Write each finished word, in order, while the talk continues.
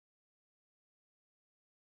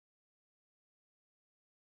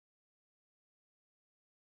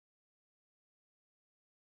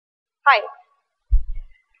Hi,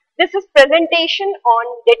 this is presentation on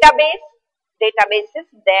databases,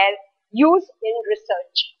 their use in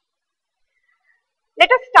research. Let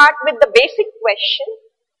us start with the basic question,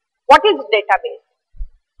 what is database?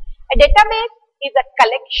 A database is a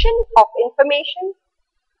collection of information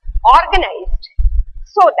organized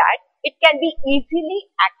so that it can be easily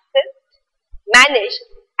accessed, managed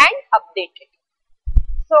and updated.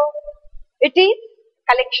 So, it is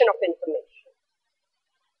collection of information.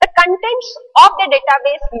 The contents of the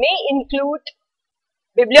database may include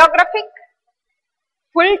bibliographic,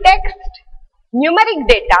 full text, numeric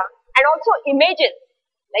data and also images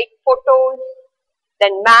like photos,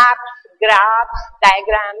 then maps, graphs,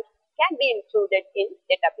 diagrams can be included in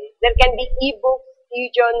database. There can be e-books,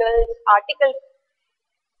 e-journals, articles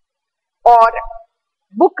or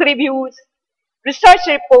book reviews, research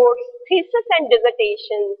reports, thesis and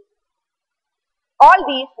dissertations. All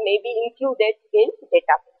these may be included in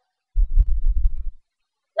database.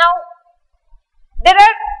 Now, there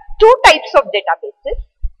are two types of databases.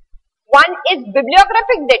 One is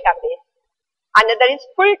bibliographic database, another is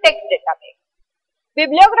full text database.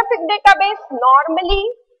 Bibliographic database, normally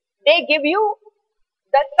they give you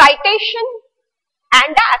the citation and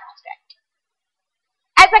the abstract.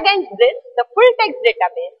 As against this, the full text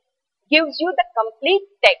database gives you the complete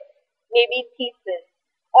text, maybe thesis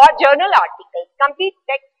or journal articles. Complete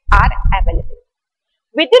texts are available.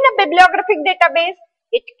 Within a bibliographic database,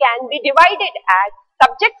 it can be divided as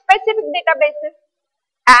subject-specific databases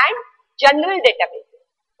and general databases.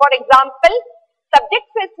 For example,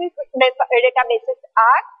 subject-specific databases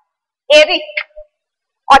are ERIC,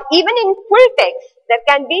 or even in full text, there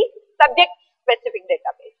can be subject-specific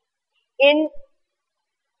database. In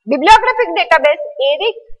bibliographic database,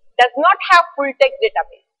 ERIC does not have full text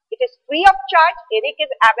database. It is free of charge. ERIC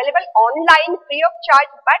is available online free of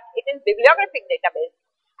charge, but it is bibliographic database.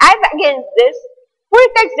 As against this, full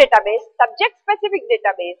text database, subject specific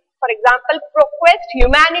database, for example, ProQuest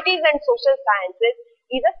Humanities and Social Sciences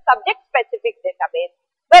is a subject specific database,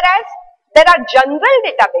 whereas there are general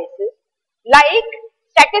databases like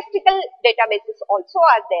statistical databases also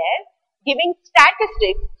are there giving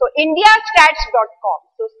statistics. So indiastats.com,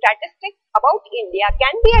 so statistics about India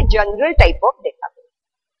can be a general type of database.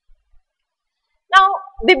 Now,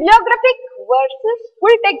 bibliographic versus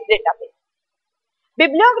full text database.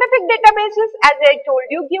 Bibliographic databases, as I told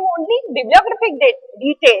you, give only bibliographic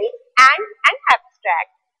details and an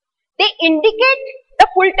abstract. They indicate the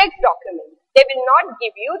full text document. They will not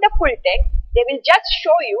give you the full text. They will just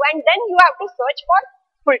show you and then you have to search for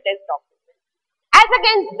full text document. As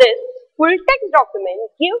against this, full text document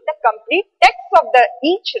give the complete text of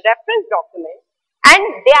each reference document and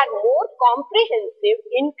they are more comprehensive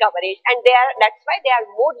in coverage and that's why they are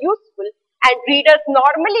more useful and readers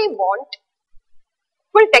normally want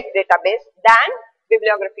full text database than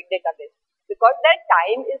bibliographic database because their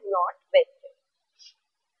time is not wasted.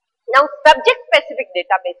 Now, subject specific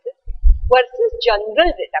databases versus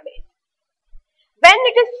general database. When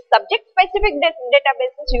it is subject specific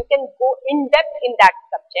databases, you can go in depth in that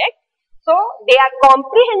subject. So, they are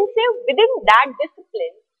comprehensive within that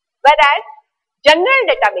discipline, whereas general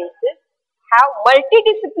databases have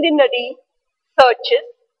multidisciplinary searches.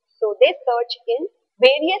 So, they search in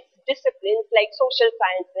various disciplines like social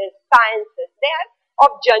sciences, they are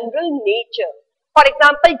of general nature. For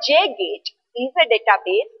example, JGate is a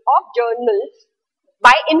database of journals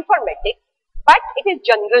by informatics, but it is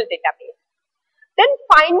general database. Then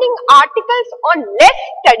finding articles on less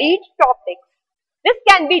studied topics. This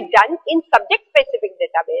can be done in subject specific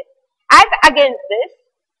database. As against this,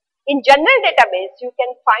 in general database, you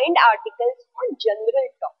can find articles on general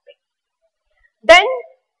topics. Then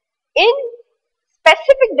in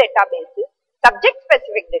specific databases,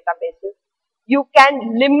 subject-specific databases, you can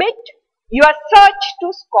limit your search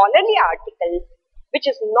to scholarly articles, which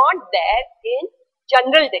is not there in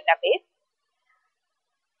general database.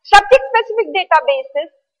 Subject-specific databases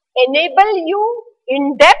enable you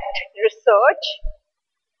in-depth research.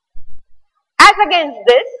 As against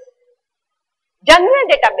this, general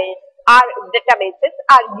databases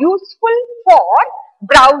are useful for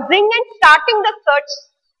browsing and starting the search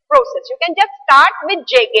process. You can just start with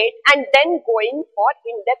JGate and then going for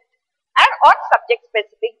in-depth or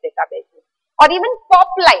subject-specific databases. Or even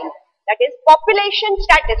PopLine, that is population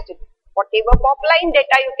statistics. Whatever PopLine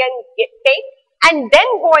data you can take and then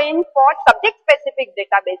go in for subject-specific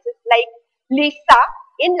databases like LISA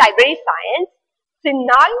in library science,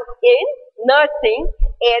 Sinal in nursing,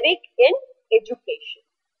 ERIC in education.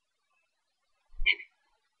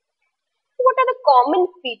 What are the common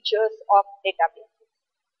features of databases?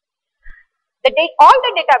 All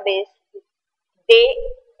the databases, they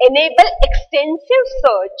enable extensive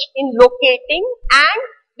search in locating and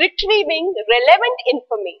retrieving relevant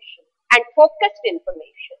information and focused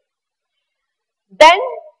information. Then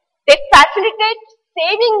they facilitate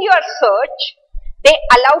saving your search, they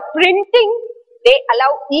allow printing, they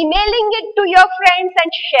allow emailing it to your friends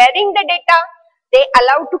and sharing the data, they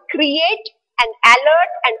allow to create an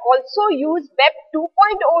alert and also use Web 2.0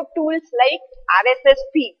 tools like RSS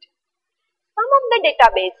feed. Some of the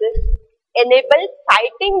databases enable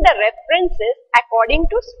citing the references according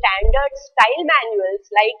to standard style manuals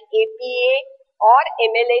like APA or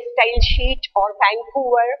MLA style sheet or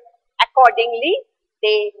Vancouver. Accordingly,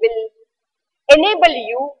 they will enable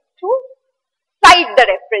you to cite the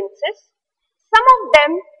references. Some of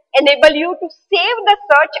them enable you to save the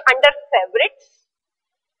search under favorites.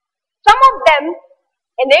 Some of them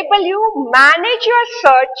enable you manage your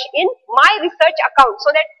search in My Research account so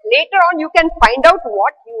that later on you can find out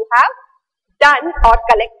what you have done or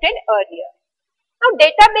collected earlier. Now,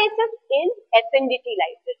 databases in SNDT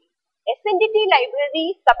library. SNDT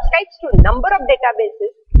library subscribes to a number of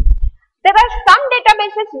databases. There are some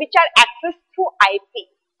databases which are accessed through IP.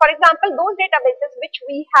 For example, those databases which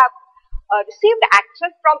we have received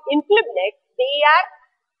access from InflibNet, they are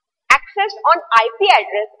accessed on IP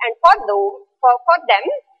address, and for them,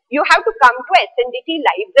 you have to come to SNDT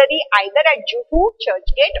library either at Juhu,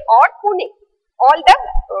 Churchgate or Pune. All the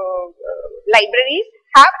libraries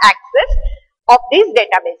have access of these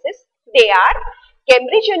databases. They are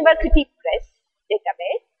Cambridge University Press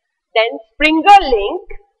database, then Springer Link,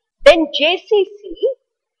 then JCC,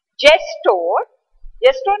 JSTOR.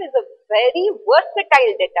 JSTOR is a very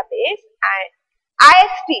versatile database, and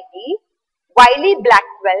ISTP,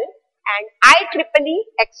 Wiley-Blackwell, and IEEE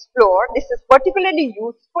Explore. This is particularly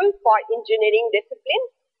useful for engineering discipline.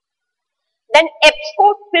 Then EBSCO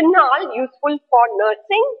Sinhal, useful for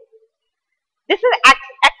nursing. This is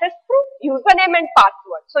accessed through username and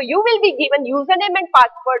password. So you will be given username and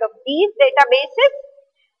password of these databases.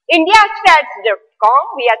 Indiastats.com,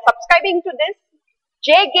 we are subscribing to this.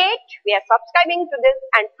 JGate, we are subscribing to this.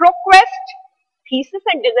 And ProQuest, thesis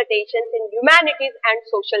and dissertations in humanities and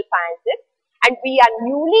social sciences. And we are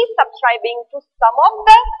newly subscribing to some of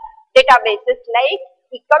the databases like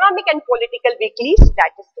Economic and Political Weekly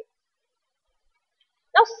Statistics.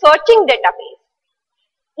 Now, searching database.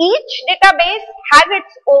 Each database has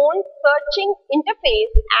its own searching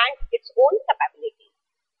interface and its own capabilities.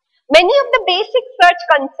 Many of the basic search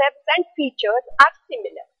concepts and features are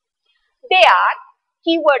similar. They are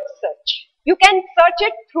keyword search. You can search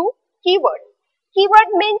it through keyword.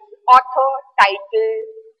 Keyword means author, title,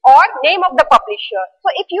 or name of the publisher.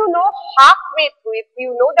 So if you know halfway through, if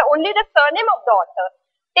you know only the surname of the author,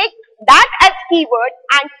 take that as keyword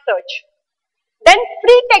and search. Then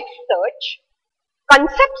free text search,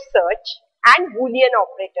 concept search, and Boolean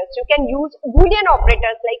operators. You can use Boolean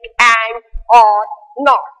operators like and, or,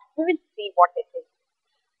 not. We will see what it is.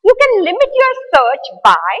 You can limit your search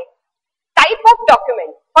by type of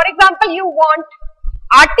document. For example, you want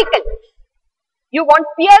articles. You want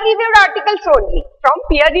peer-reviewed articles only, from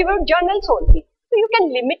peer-reviewed journals only. So you can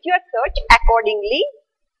limit your search accordingly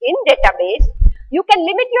in database. You can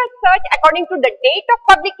limit your search according to the date of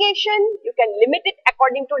publication. You can limit it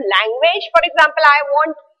according to language. For example, I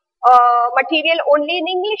want material only in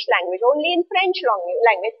English language, only in French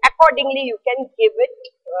language. Accordingly, you can give it,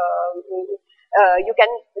 you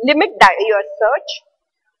can limit your search.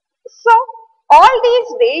 So, in all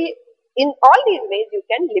these ways, you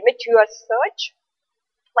can limit your search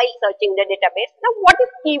while searching the database. Now, what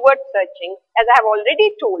is keyword searching? As I have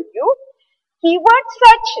already told you, keyword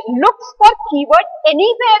search looks for keyword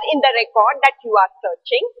anywhere in the record that you are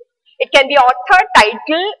searching. It can be author,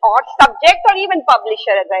 title, or subject, or even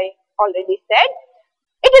publisher, as I already said.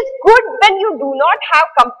 It is good when you do not have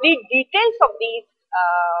complete details of these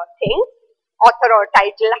things, author or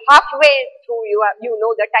title. Halfway through you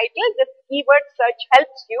know the title. This keyword search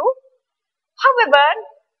helps you. However,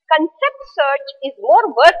 concept search is more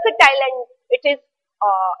versatile and it is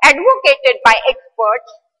advocated by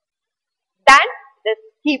experts than this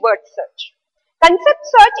keyword search. Concept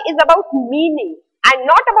search is about meaning and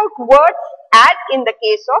not about words as in the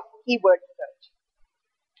case of keyword search.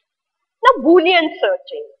 Now, Boolean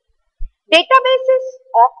searching. Databases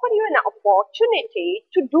offer you an opportunity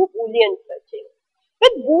to do Boolean searching.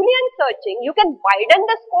 With Boolean searching, you can widen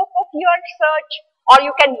the scope of your search, or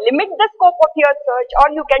you can limit the scope of your search,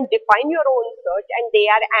 or you can define your own search, and they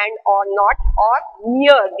are and or not or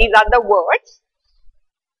near. These are the words.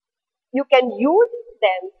 You can use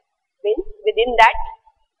them within that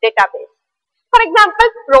database. For example,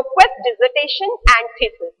 ProQuest dissertation and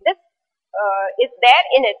thesis. This is there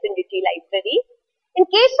in SNDT library. In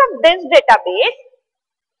case of this database,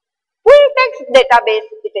 full text database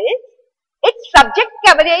it is, its subject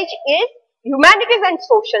coverage is humanities and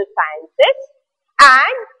social sciences,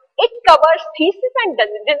 and it covers thesis and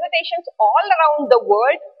dissertations all around the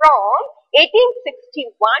world from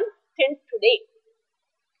 1861 till today.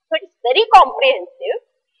 So it is very comprehensive.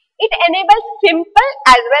 It enables simple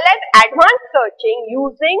as well as advanced searching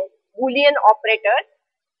using Boolean operators.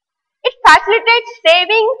 It facilitates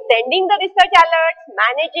saving, sending the research alerts,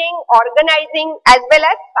 managing, organizing, as well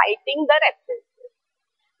as citing the references.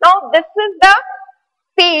 Now, this is the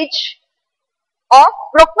page of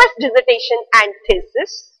ProQuest dissertation and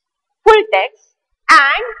thesis, full text,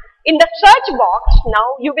 and in the search box,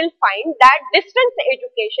 now you will find that distance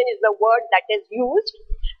education is the word that is used.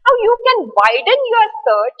 Now, you can widen your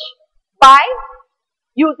search by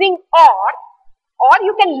using or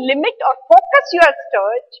you can limit or focus your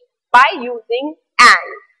search by using and.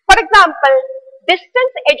 For example,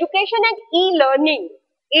 distance education and e-learning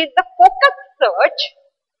is the focus search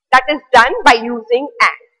that is done by using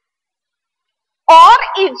and. Or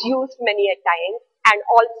is used many a time, and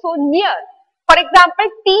also near. For example,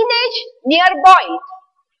 teenage near boys,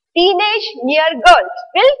 teenage near girls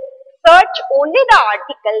will search only the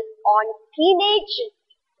article on teenage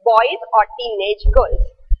boys or teenage girls.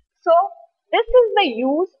 So, this is the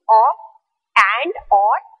use of and,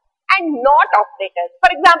 or, and not operators.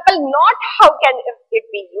 For example, not, how can it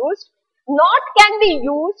be used? Not can be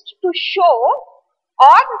used to show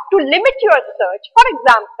or to limit your search. For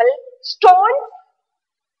example, stones,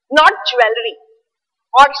 not jewelry,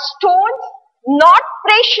 or stones, not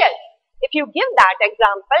precious. If you give that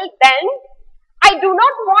example, then I do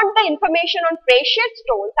not want the information on precious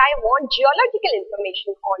stones. I want geological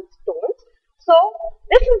information on stones. So,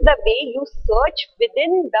 this is the way you search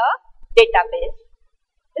within the database.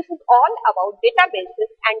 This is all about databases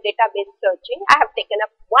and database searching. I have taken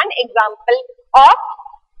up one example of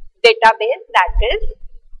database, that is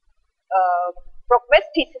ProQuest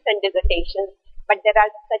thesis and dissertations. But there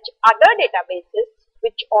are such other databases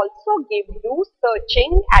which also give you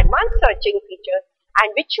searching, advanced searching features,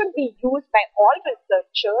 and which should be used by all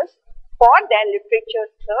researchers for their literature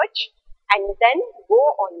search and then go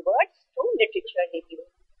onwards to literature review.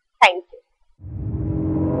 Thank you.